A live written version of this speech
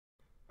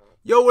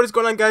Yo, what is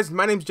going on, guys?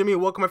 My name's Jimmy.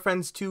 Welcome, my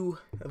friends, to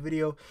a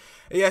video.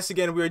 Yes,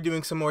 again, we are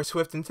doing some more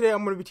Swift, and today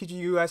I'm going to be teaching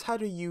you guys how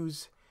to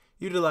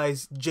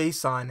utilize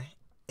JSON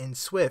in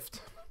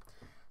Swift.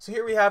 So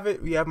here we have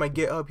it. We have my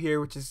GitHub here,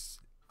 which is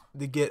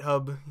the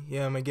GitHub.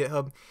 Yeah, my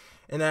GitHub.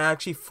 And I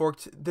actually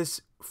forked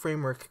this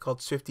framework called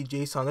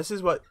SwiftyJSON. This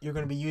is what you're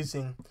going to be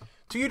using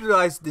to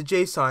utilize the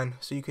JSON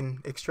so you can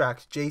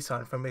extract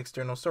JSON from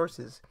external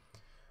sources.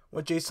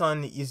 What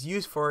JSON is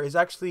used for is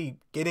actually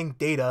getting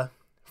data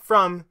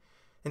from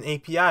an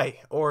API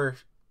or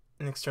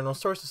an external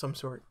source of some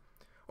sort,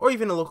 or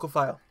even a local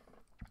file.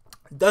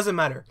 It doesn't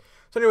matter.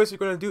 So anyways, what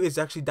you're going to do is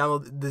actually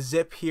download the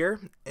zip here,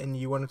 and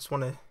you just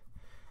want to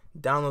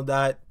download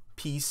that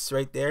piece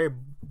right there.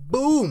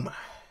 Boom!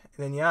 And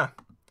then yeah,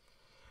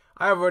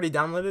 I have already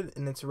downloaded,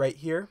 and it's right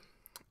here.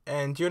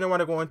 And you're going to want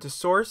to go into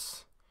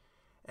source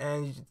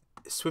and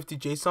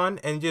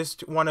SwiftyJSON, and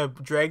just want to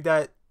drag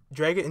it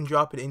and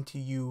drop it into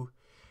your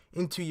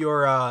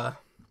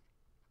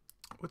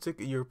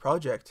your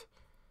project.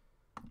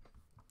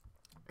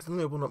 So let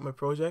me open up my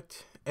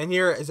project, and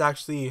here is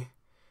actually,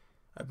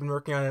 I've been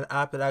working on an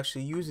app that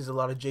actually uses a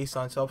lot of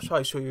JSON, so I'll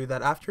probably show you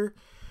that after.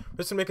 We're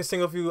just gonna make a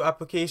single view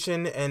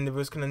application, and we're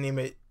just gonna name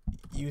it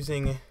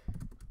using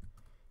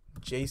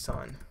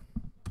JSON.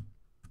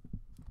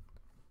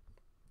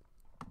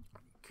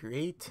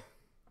 Create.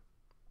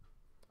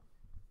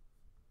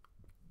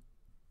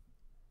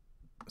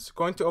 So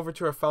going over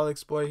to our file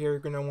explorer here, you're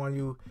gonna want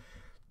to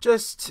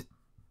just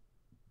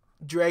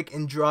drag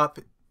and drop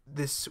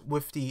this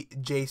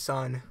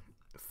SwiftyJSON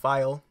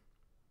file.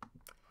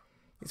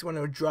 You just want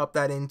to drop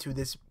that into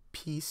this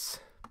piece,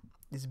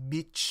 this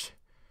bitch.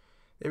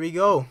 There we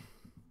go.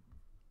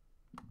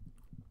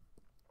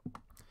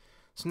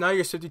 So now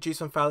your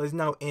SwiftyJSON file is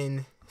now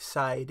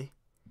inside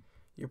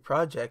your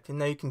project, and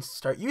now you can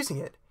start using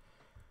it.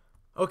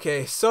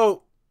 Okay,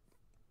 so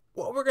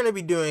what we're going to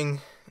be doing,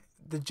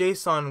 the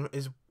JSON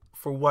is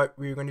for what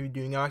we're going to be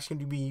doing. I'm actually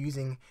going to be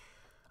using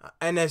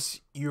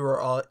NS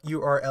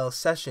URL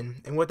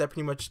session, and what that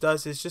pretty much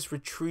does is just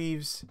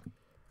retrieves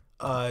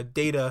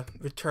data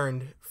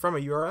returned from a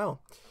URL.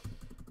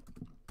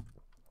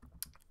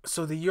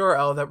 So the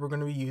URL that we're going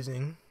to be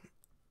using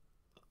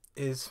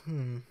is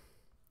I'll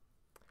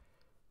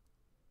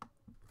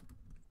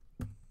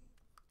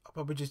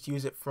probably just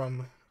use it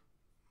from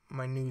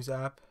my news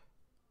app.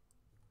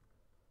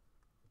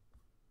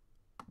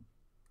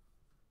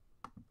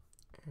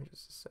 Here,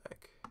 just a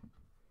sec.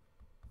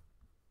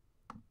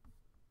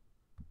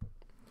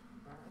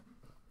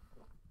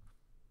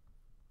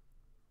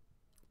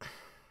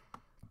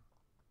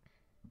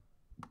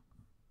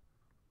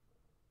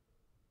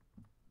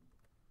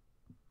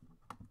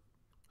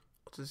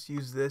 Just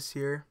use this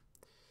here.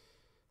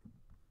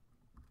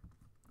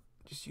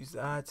 Just use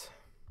that.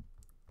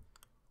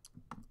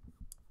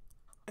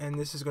 And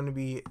this is going to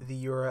be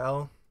the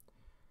URL.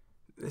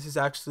 This is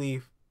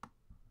actually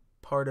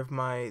part of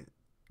my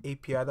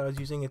API that I was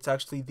using. It's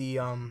actually the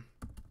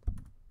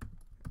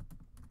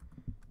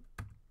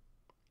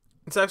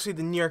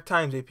New York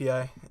Times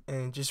API,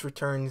 and it just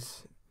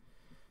returns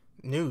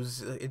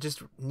news. It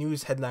just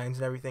news headlines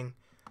and everything.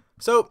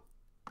 So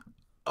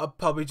I'll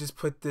probably just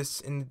put this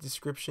in the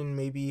description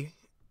maybe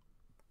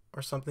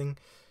or something.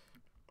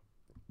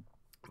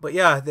 But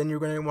yeah, then you're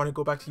going to want to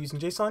go back to using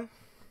JSON.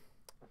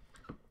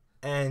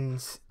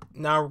 And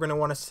now we're going to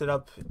want to set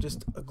up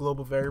just a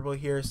global variable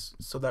here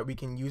so that we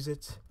can use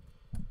it.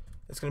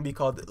 It's going to be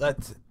called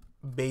let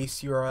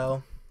base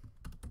URL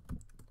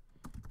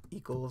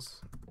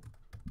equals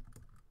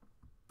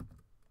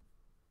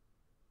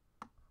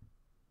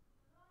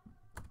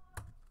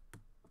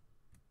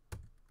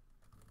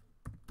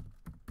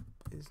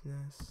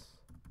business.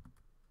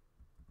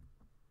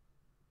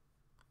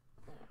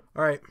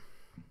 Alright,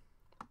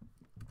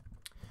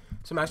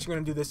 so I'm actually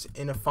going to do this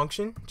in a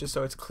function just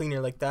so it's cleaner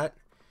like that.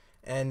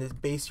 And this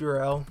base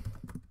URL,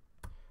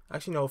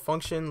 actually no,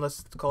 function,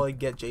 let's call it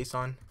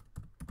getJSON.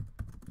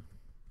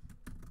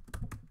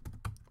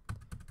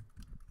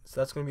 So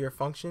that's going to be our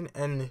function,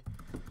 and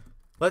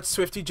let's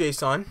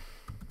SwiftyJSON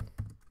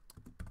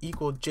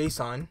equal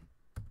JSON.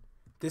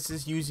 This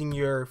is using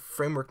your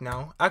framework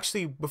now.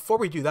 Actually, before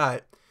we do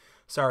that,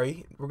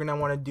 sorry, we're going to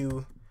want to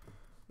do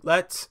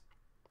let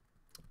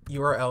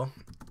URL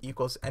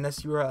equals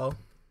NSURL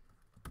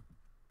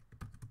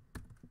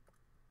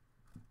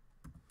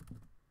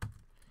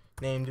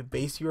named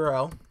base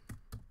URL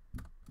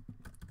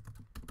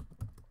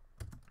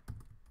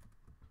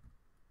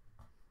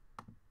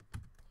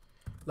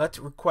let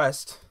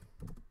request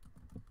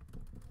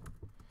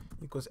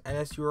equals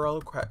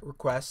NSURL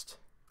request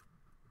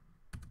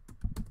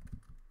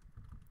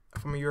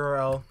from a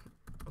URL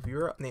of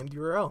your named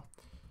URL.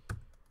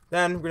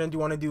 Then we're going to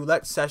want to do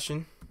let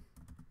session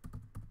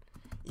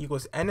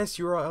equals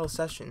NSURL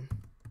session,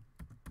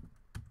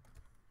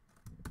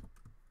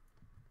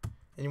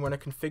 and you want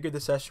to configure the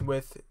session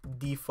with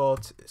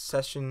default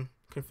session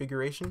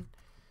configuration,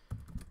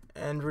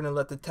 and we're going to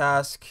let the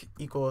task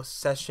equal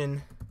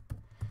session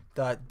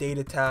dot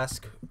data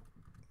task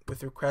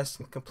with request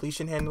and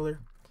completion handler,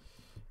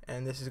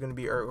 and this is going to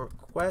be our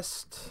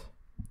request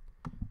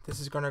This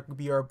is going to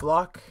be our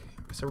block.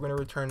 So we're going to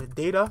return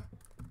data,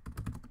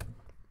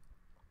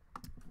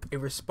 a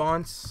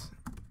response,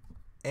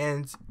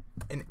 and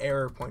an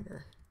error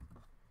pointer.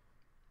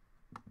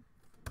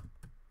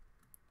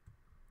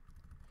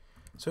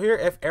 So here,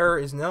 if error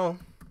is null,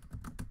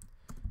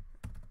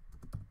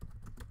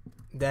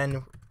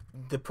 then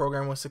the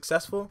program was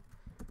successful.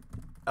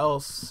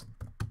 Else,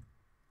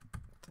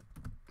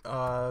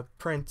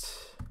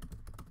 print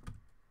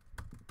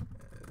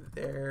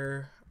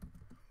there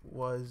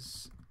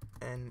was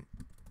an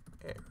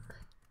error.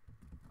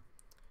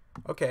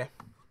 Okay.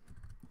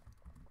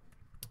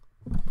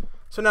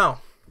 So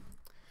now,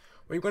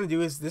 what you're going to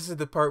do is, this is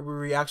the part where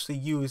we actually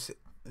use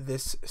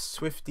this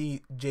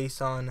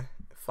SwiftyJSON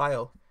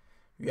file.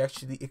 We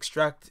actually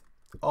extract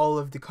all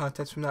of the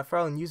contents from that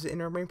file and use it in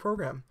our main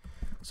program.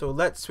 So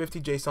let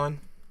SwiftyJSON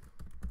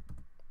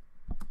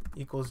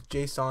equals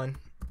JSON.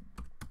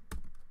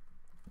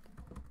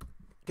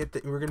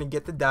 We're going to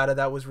get the data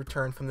that was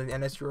returned from the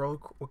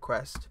NSURL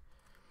request.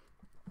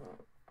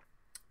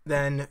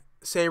 Then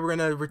say we're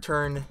going to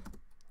return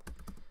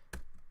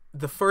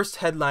the first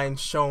headline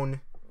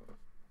shown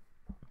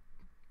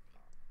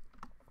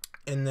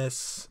in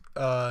this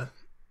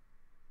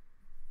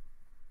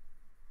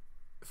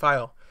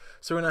file.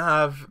 So we're going to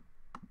have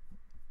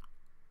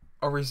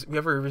we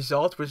have a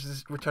result, which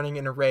is returning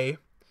an array,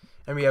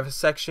 and we have a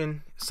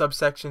section,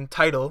 subsection,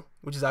 title,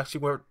 which is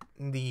actually what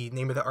the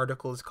name of the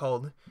article is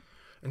called.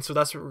 And so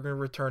that's what we're going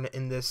to return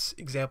in this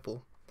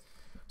example.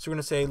 So we're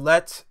going to say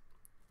let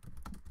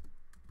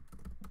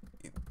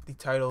the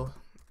title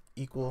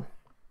equal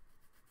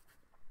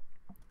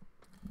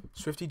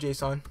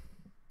SwiftyJSON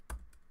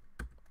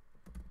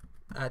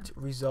at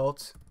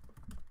result,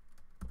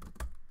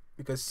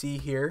 because see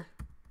here,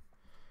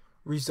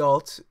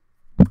 result.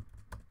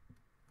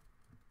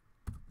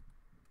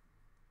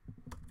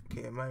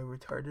 Okay, am I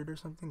retarded or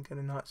something? Can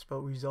I not spell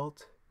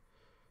result?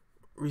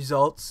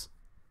 Results.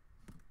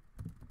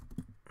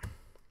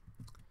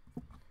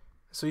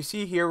 So you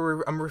see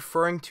here, I'm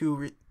referring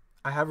to,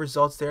 I have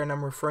results there, and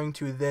I'm referring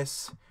to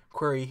this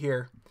query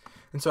here.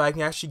 And so I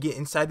can actually get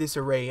inside this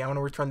array. I want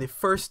to return the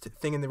first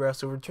thing in the array.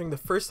 So returning the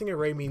first thing in the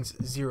array means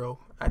 0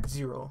 at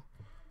 0.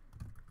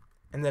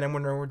 And then I'm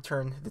going to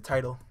return the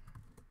title.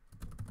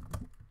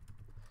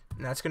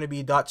 And that's going to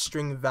be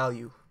 .string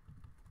value.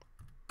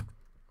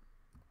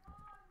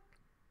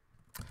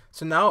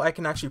 So now I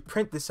can actually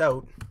print this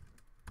out.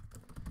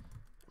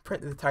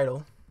 Print the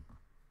title.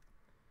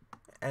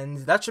 And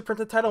that should print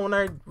the title when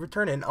I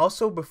return it. And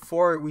also,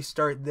 before we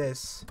start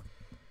this,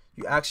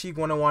 you actually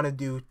want to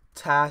do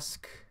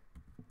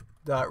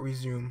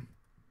task.resume.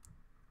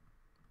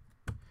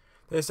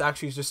 This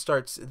actually just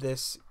starts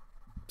this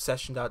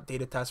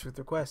session.dataTask with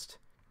request.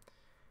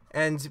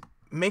 And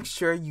make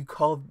sure you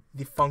call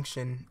the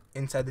function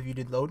inside the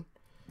view.did.load,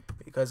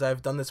 because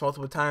I've done this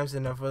multiple times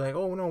and I've been like,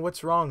 oh no,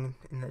 what's wrong?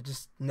 And I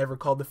just never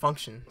called the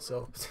function.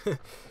 So,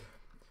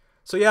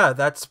 so yeah,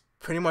 that's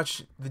pretty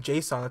much the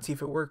JSON. Let's see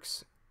if it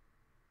works.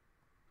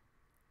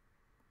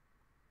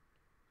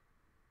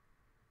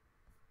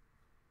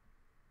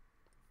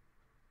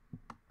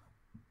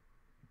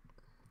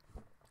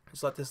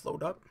 Just let this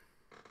load up.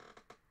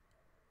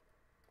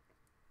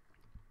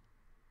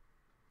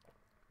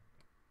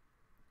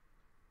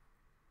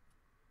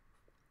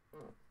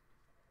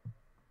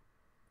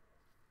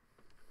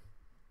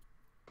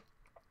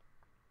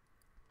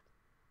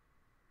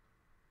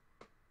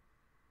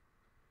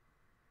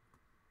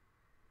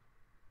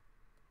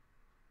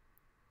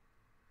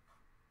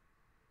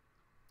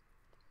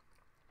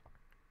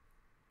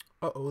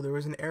 Uh-oh, there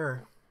was an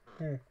error.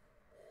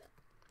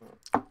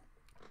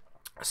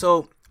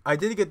 So I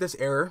did get this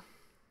error,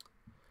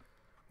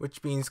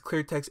 which means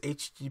clear text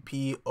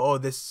HTTP. Oh,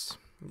 this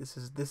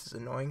is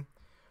annoying.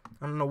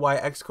 I don't know why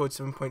Xcode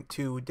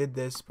 7.2 did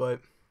this, but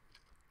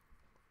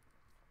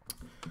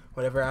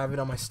whatever. I have it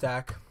on my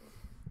stack.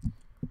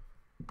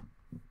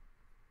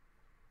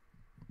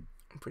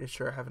 I'm pretty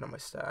sure I have it on my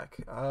stack.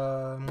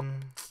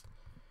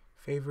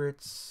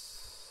 Favorites.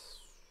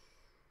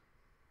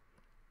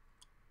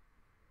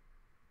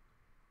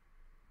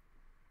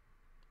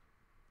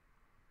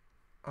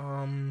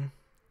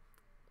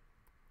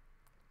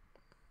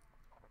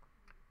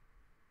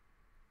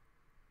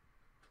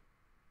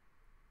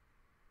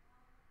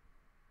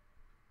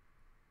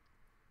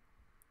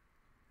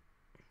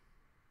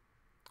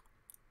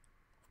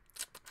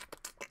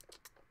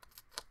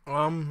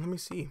 Let me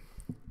see.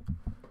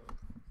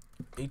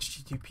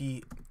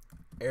 HTTP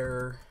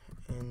error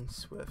in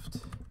Swift.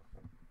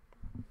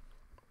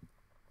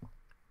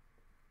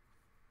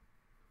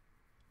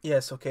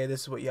 Yes, okay,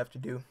 this is what you have to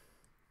do.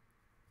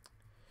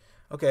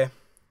 Okay,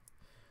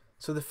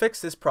 so to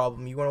fix this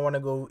problem, you want to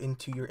go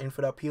into your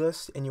info.p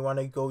list, and you want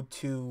to go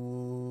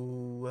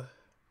to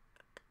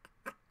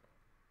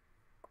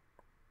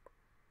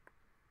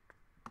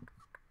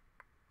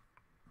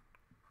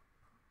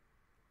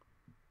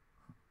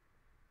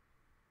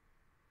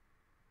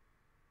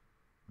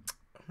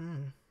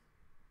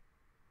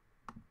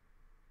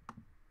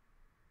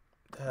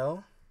the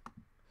hell?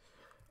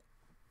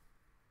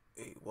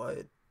 Wait,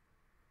 what?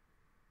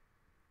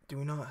 Do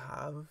we not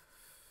have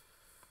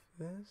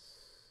this?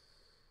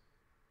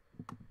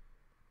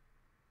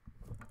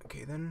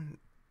 Okay, then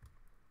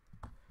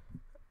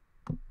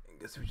I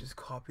guess we just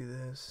copy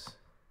this.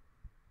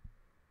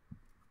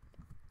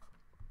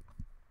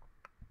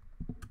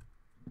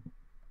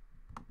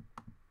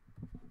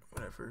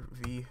 Whatever,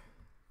 V,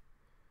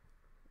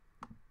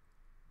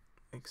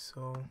 like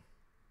so.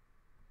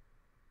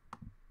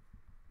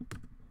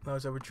 Now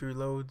is our true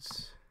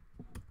loads.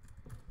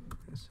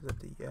 This is at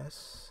the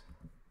yes.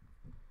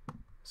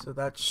 So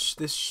that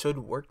this should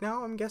work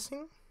now, I'm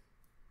guessing.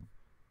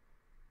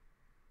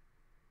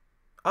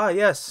 Ah,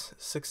 yes,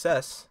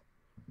 success.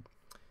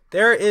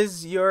 There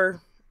is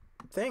your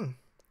thing.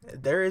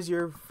 There is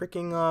your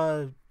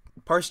freaking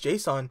parse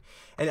JSON.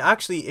 And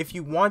actually, if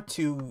you want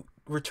to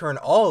return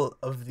all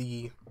of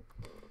the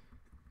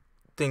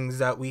things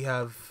that we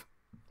have,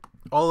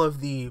 all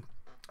of the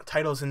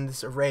titles in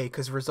this array,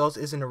 because results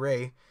is an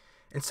array,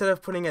 instead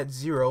of putting at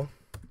 0,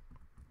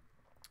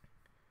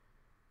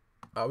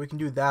 we can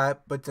do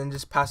that, but then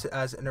just pass it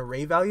as an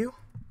array value.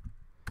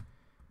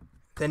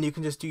 Then you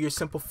can just do your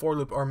simple for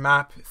loop or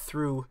map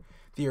through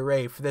the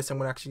array. For this, I'm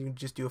going to actually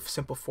just do a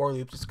simple for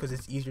loop just because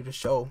it's easier to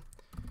show.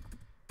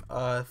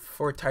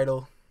 For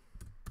title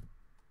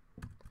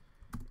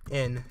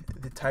in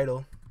the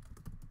title,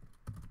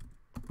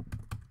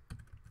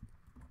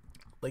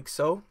 like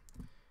so,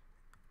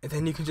 and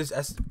then you can just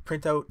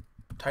print out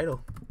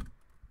title.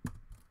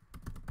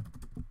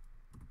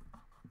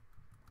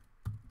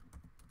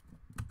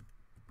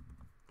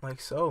 Like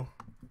so.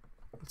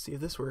 Let's see if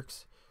this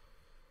works.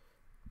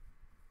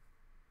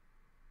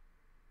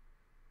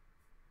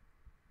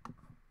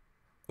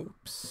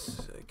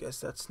 Oops, I guess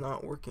that's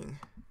not working.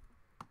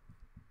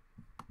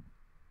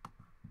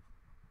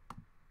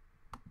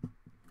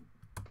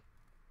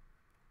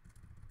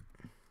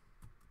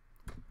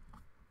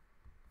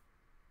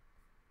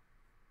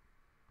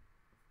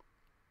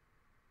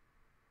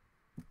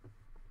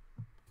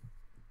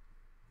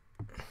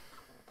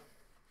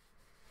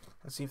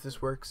 Let's see if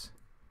this works.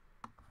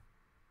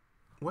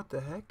 What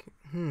the heck?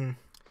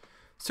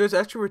 So it's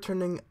actually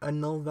returning a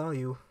null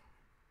value.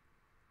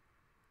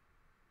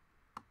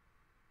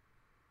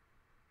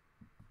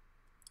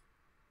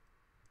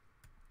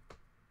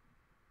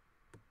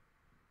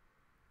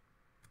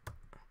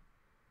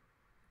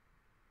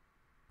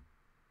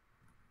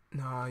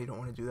 Nah, you don't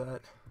want to do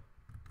that.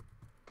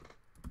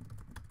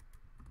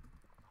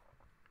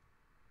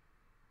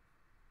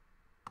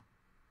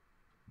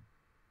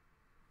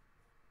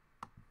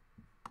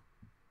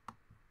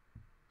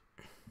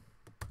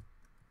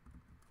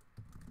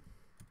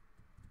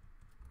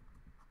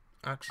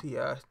 Actually,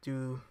 yeah,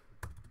 do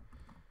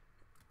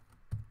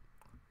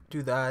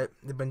that,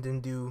 but then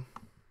do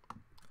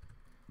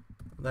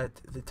let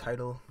the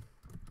title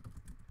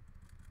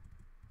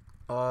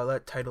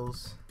let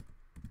titles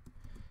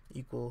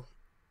equal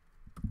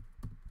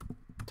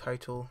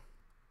title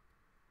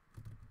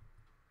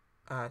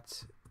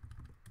at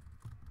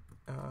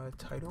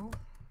title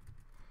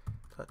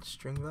dot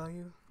string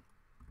value,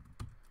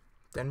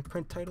 then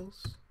print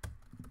titles.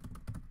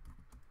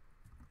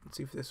 Let's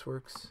see if this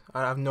works.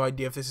 I have no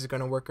idea if this is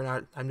gonna work or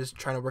not. I'm just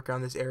trying to work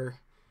around this error.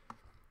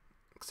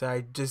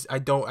 So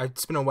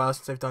it's been a while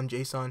since I've done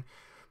JSON,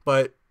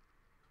 but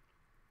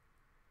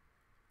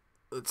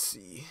let's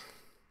see.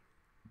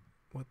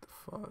 What the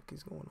fuck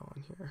is going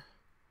on here?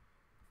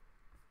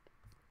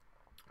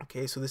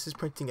 Okay, so this is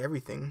printing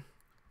everything.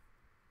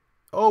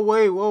 Oh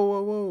wait,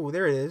 whoa,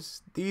 there it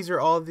is. These are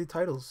all the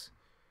titles.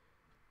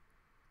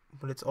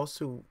 But it's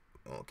also,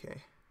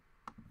 okay.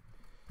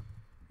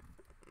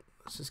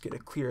 Let's just get a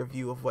clear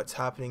view of what's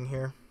happening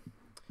here.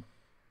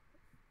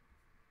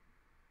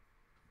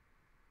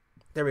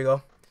 There we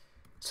go.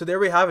 So there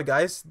we have it,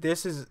 guys.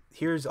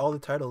 Here's all the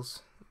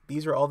titles.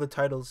 These are all the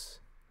titles.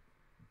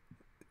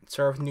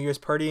 Start with New Year's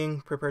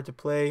partying, prepare to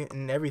play,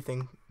 and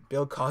everything.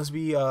 Bill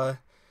Cosby.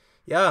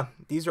 Yeah,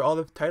 these are all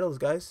the titles,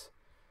 guys.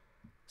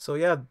 So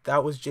yeah,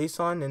 that was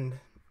JSON, and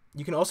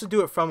you can also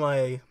do it from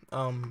a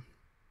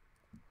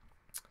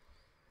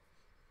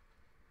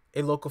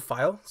local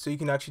file. So you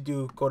can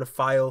actually go to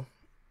file,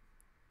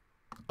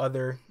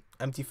 other,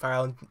 empty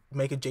file, and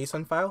make a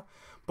JSON file.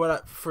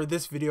 But for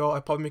this video,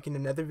 I'll probably make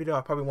another video.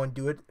 I probably won't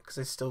do it because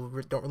I still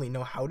don't really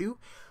know how to.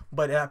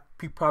 But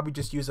we probably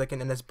just use like an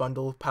NS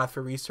bundle, path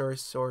for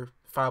resource, or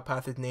file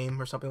path with name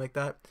or something like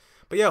that.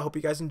 But yeah, I hope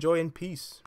you guys enjoy, and peace.